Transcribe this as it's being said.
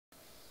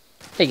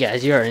Hey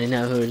guys, you already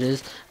know who it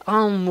is.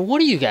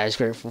 What are you guys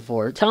grateful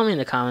for? Tell me in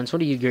the comments,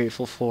 what are you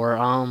grateful for?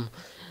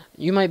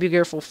 You might be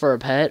grateful for a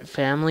pet,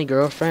 family,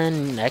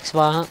 girlfriend,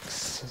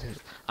 Xbox,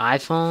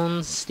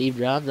 iPhones, Steve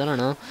Jobs, I don't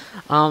know.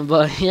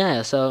 But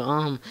yeah,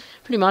 so,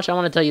 pretty much I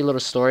want to tell you a little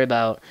story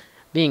about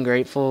being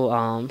grateful.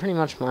 Pretty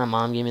much my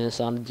mom gave me this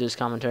on this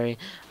commentary.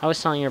 I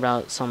was telling her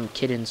about some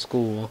kid in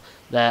school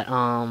that,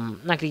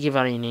 not gonna give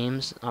out any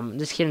names.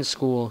 This kid in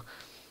school,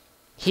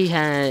 he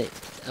had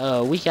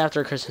a week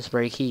after Christmas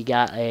break, he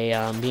got a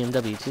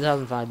BMW,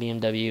 2005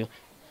 BMW,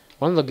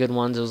 one of the good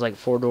ones. It was like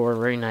four-door,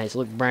 very nice,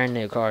 looked brand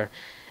new car.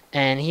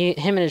 And him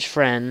and his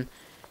friend,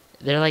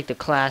 they're like the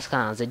class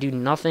clowns. They do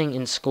nothing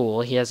in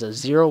school. He has a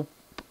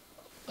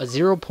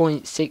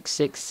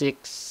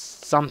 0.666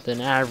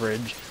 something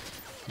average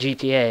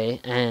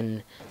GPA,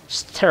 and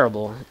it's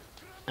terrible.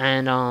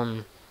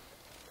 And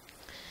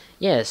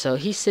yeah, so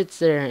he sits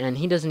there and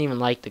he doesn't even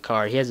like the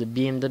car. He has a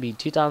BMW,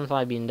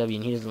 2005 BMW,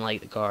 and he doesn't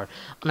like the car.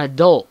 An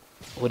adult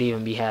would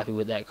even be happy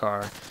with that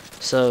car.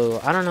 So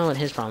I don't know what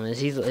his problem is.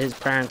 His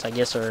parents, I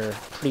guess, are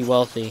pretty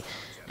wealthy,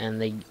 and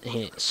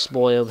he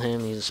spoiled him.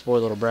 He's a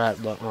spoiled little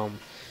brat. But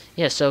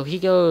yeah. So he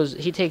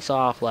takes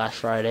off last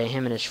Friday,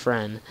 him and his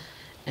friend,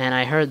 and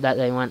I heard that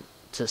they went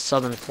to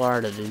Southern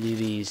Florida to do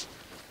these.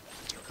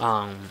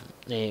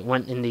 They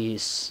went in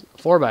these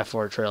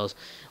 4x4 trails,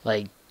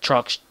 like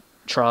trucks,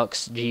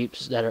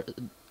 Jeeps that are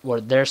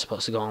what they're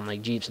supposed to go on,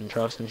 like Jeeps and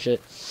trucks and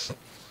shit.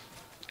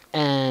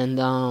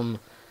 And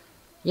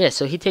yeah,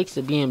 so he takes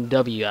the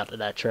BMW out of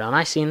that trail, and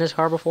I seen this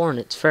car before, and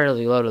it's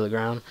fairly low to the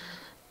ground.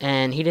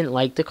 And he didn't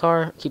like the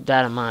car. Keep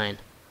that in mind.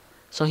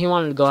 So he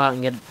wanted to go out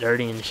and get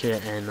dirty and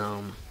shit,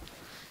 and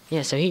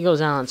yeah, so he goes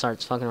out and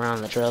starts fucking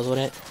around the trails with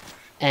it,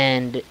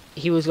 and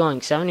he was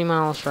going 70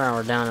 miles per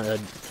hour down a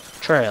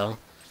trail.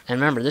 And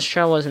remember, this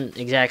trail wasn't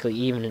exactly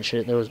even and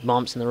shit. There was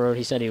bumps in the road.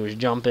 He said he was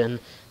jumping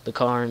the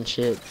car and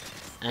shit.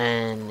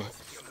 And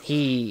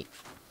he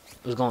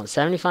was going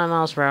 75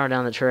 miles per hour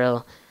down the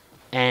trail.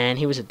 And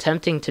he was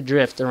attempting to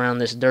drift around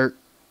this dirt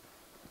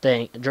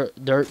thing,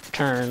 dirt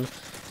turn.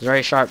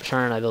 Very sharp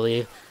turn, I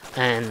believe.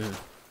 And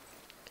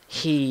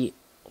he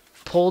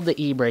pulled the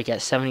e-brake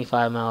at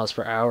 75 miles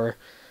per hour.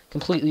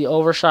 Completely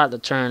overshot the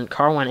turn.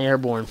 Car went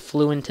airborne,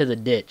 flew into the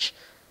ditch,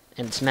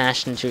 and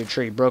smashed into a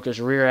tree. Broke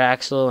his rear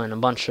axle and a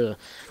bunch of,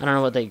 I don't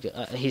know what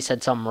he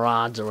said, some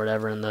rods or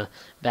whatever in the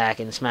back,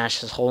 and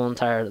smashed his whole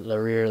the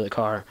rear of the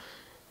car.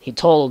 He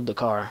totaled the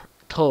car.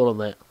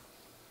 Totaled it.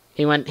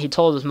 He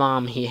told his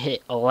mom he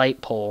hit a light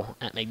pole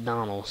at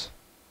McDonald's.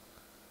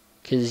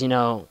 Because, you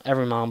know,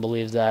 every mom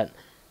believes that.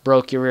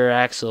 Broke your rear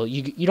axle.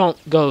 You don't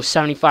go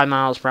 75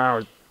 miles per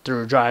hour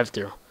through a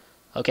drive-thru.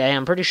 Okay?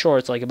 I'm pretty sure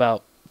it's like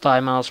about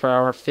 5 miles per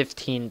hour,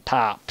 15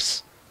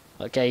 tops.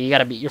 Okay,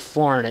 you're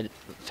flooring at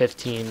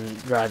 15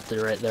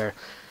 drive-through right there.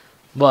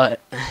 But,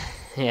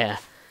 yeah.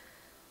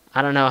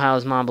 I don't know how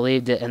his mom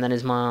believed it, and then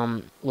his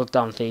mom looked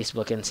on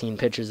Facebook and seen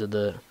pictures of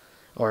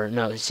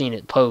seen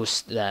it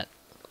post that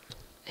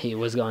he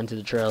was going to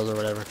the trails or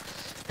whatever.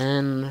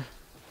 And,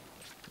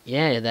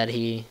 yeah, that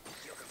he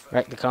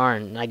wrecked the car,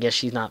 and I guess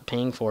she's not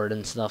paying for it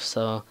and stuff,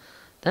 so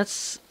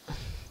that's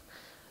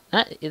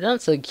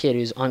a kid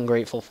who's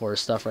ungrateful for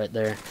his stuff right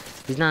there.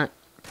 He's not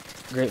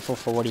grateful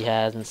for what he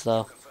has and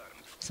stuff.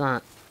 It's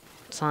not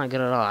good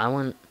at all. I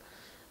wouldn't,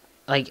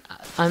 like,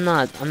 I'm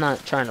not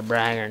trying to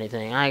brag or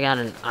anything. I got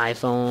an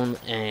iPhone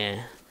and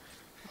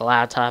a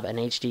laptop, an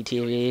HD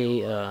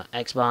TV,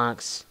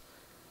 Xbox,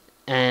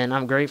 and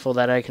I'm grateful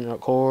that I can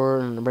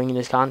record and bring you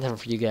this content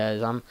for you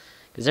guys.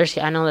 Because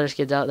I know there's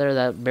kids out there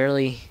that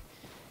barely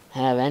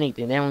have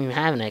anything. They don't even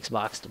have an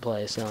Xbox to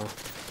play. So,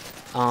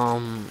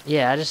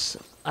 yeah, I just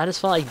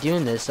felt like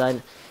doing this.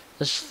 I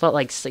just felt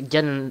like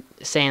saying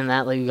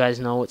that, let you guys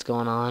know what's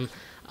going on.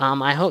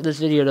 I hope this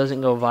video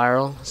doesn't go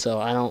viral, so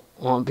I don't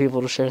want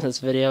people to share this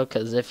video,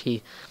 because if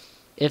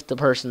the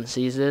person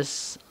sees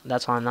this,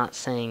 that's why I'm not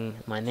saying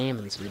my name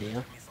in this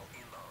video,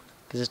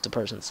 because if the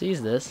person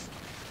sees this,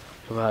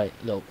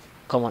 they'll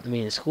come up to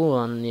me in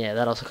school, and yeah,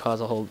 that'll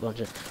cause a whole bunch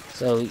of,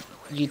 so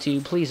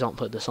YouTube, please don't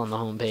put this on the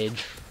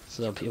homepage,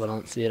 so people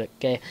don't see it,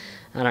 okay?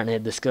 I don't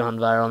need this going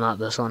viral, not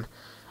this one.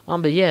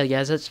 But yeah,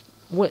 guys, that's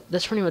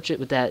pretty much it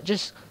with that.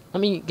 Just let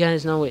me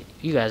guys know what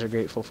you guys are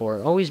grateful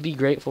for. Always be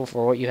grateful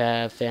for what you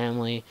have,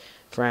 family,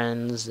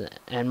 friends,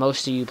 and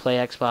most of you play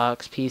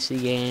Xbox,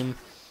 PC game.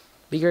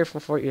 Be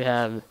grateful for what you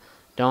have.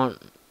 Don't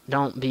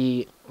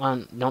be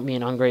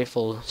an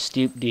ungrateful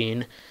stoop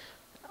dean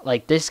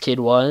like this kid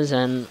was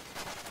and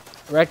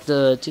wrecked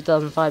the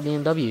 2005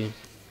 BMW.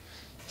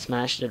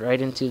 Smashed it right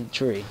into the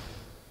tree.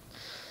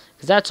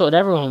 Because that's what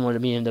everyone with a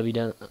BMW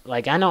does.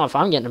 Like, I know if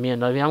I'm getting a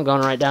BMW, I'm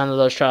going right down to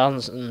those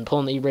trails and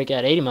pulling the e-brake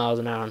at 80 miles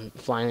an hour and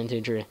flying into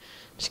a tree.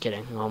 Just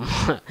kidding.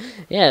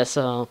 Yeah,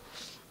 so,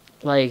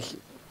 like,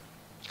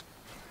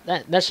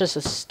 that's just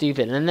a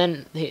stupid. And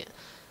then,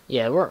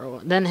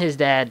 then his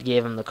dad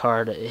gave him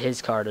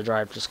his car to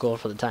drive to school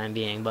for the time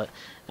being. But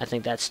I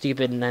think that's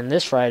stupid. And then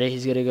this Friday,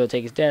 he's going to go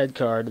take his dad's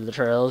car to the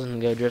trails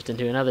and go drift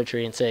into another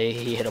tree and say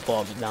he hit a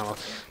pole at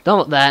McDonald's.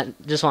 Don't that.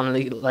 Just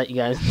wanted to let you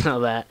guys know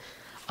that.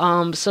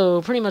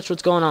 So pretty much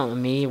what's going on with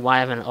me, why I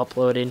haven't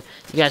uploaded.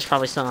 You guys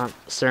probably saw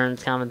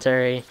CERN's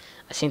commentary.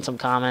 I seen some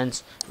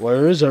comments.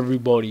 Where is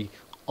everybody?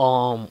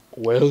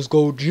 Where's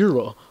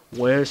Gojira?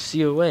 Where's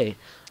COA?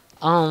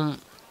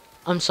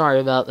 I'm sorry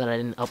about that I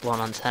didn't upload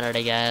on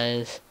Saturday,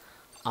 guys.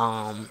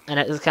 And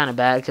it was kind of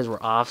bad because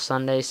we're off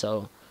Sunday,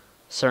 so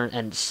CERN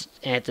and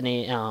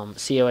Anthony,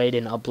 COA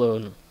didn't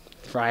upload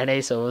Friday,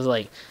 so it was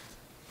like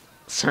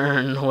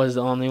CERN was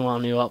the only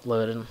one who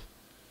uploaded.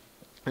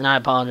 And I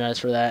apologize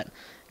for that,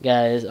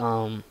 guys.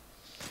 I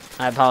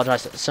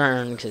apologize to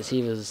CERN because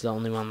he was the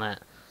only one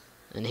that,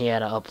 and he had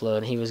to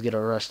upload. He was gonna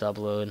rush to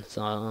upload,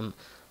 so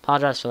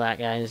apologize for that,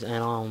 guys.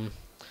 And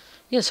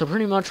yeah, so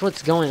pretty much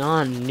what's going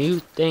on, new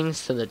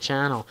things to the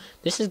channel.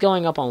 This is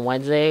going up on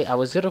Wednesday. I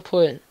was gonna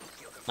put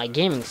my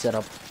gaming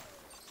setup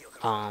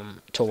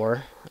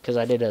tour, because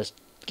I did a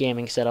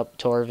gaming setup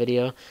tour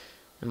video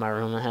in my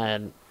room I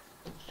had,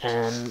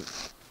 and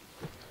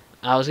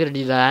I was gonna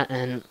do that,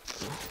 and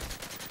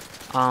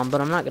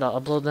but I'm not gonna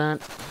upload that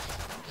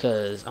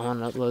because I want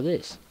to upload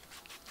this.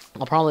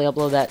 I'll probably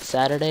upload that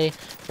Saturday,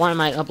 or I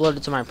might upload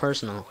it to my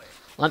personal.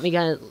 Let me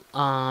guys,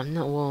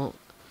 no, well,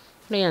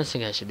 what do you guys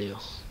think I should do?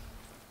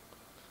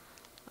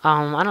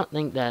 I don't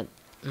think that,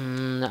 yeah,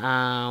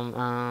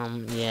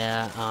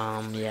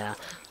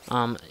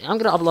 I'm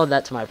gonna upload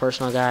that to my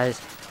personal,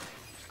 guys,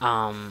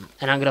 and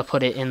I'm gonna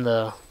put it in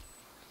the,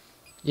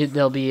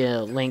 there'll be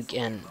a link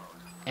in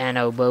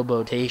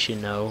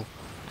Bobotation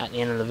at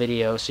the end of the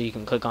video, so you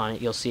can click on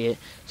it, you'll see it.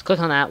 Just click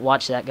on that,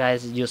 watch that,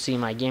 guys, you'll see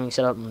my gaming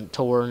setup and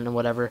tour and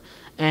whatever.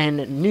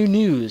 And new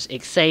news,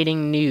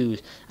 exciting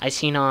news. I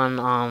seen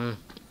on,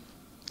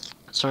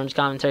 CERN's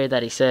commentary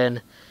that he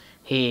said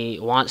he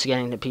wants to get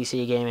into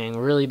PC gaming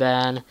really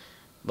bad,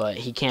 but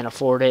he can't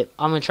afford it.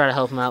 I'm gonna try to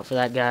help him out for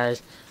that,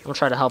 guys. I'm gonna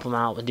try to help him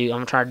out I'm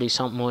gonna try to do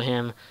something with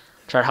him,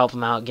 try to help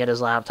him out, get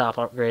his laptop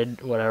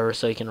upgraded, whatever,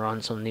 so he can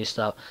run some new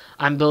stuff.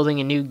 I'm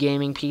building a new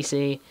gaming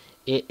PC.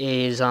 It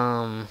is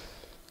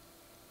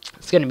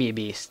it's gonna be a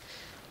beast.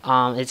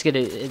 I'm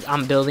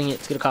building it.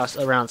 It's gonna cost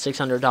around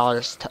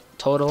 $600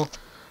 total.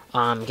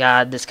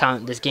 God, this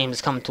game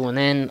is coming to an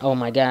end. Oh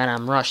my God,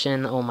 I'm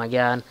rushing. Oh my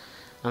God.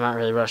 I'm not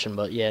really rushing,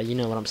 but yeah, you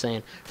know what I'm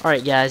saying.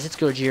 Alright, guys, it's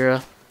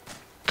Gojira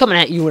coming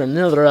at you with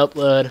another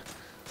upload.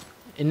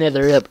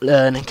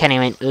 I can't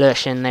even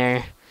lush in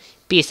there.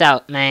 Peace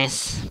out, man.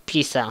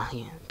 Peace out.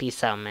 Yeah,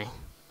 peace out, man.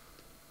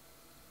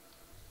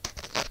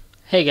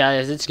 Hey,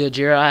 guys, it's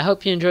Gojira. I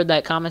hope you enjoyed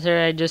that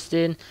commentary I just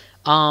did.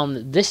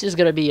 This is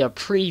going to be a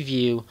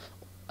preview,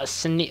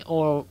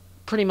 or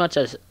pretty much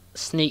a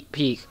sneak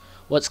peek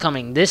what's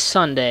coming this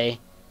Sunday,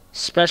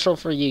 special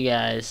for you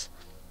guys.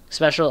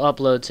 Special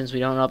upload, since we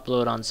don't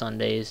upload on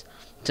Sundays,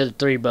 to the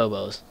 3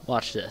 Bobos.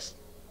 Watch this.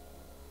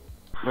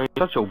 Man,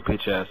 shut your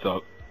bitch ass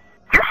up.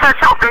 You shut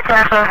your bitch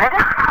ass up,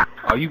 nigga.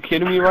 Are you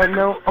kidding me right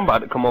now? I'm about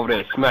to come over there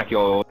and smack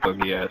your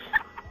ugly ass.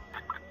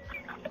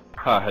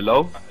 Hi,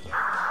 hello?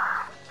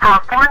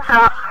 What's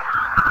up?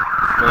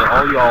 Man,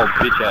 all y'all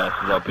bitch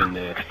asses up in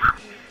there.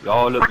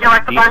 Y'all look Would you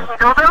like to buy Dina. some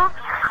dildos?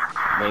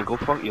 Man, go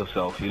fuck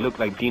yourself. You look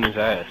like Dina's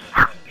ass.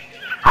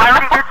 I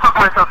already did fuck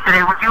myself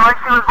today. Would you like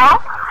to as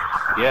well?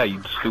 Yeah,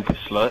 you stupid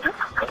slut.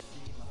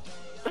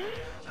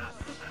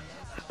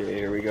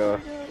 Here we go.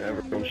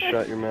 Everyone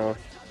shut your mouth.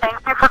 Thank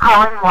you for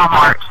calling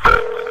Walmart.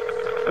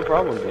 No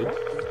problem, dude.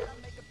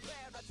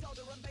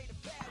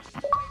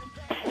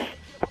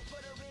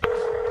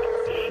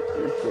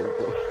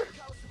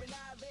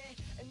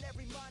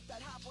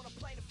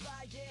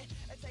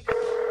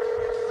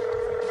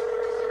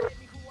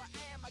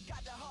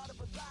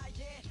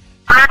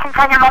 American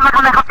Canyon Walmart,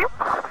 can I help you?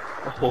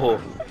 Oh.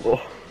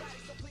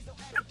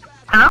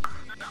 Hello?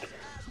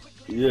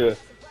 Yeah.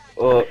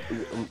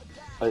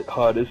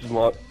 Hi, this is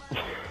my...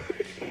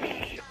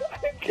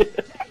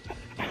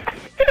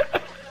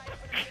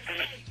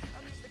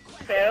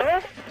 Hello?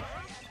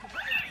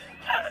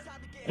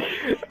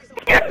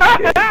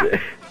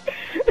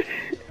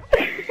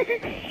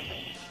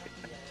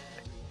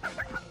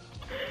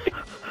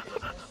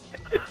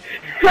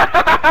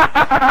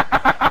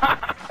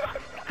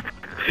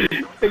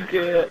 I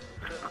can't.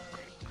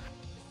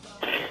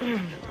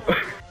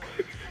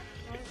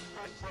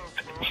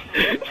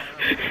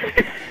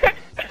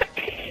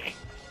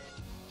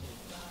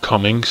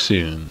 Coming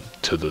soon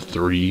to the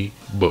 3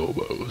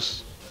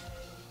 Bobos.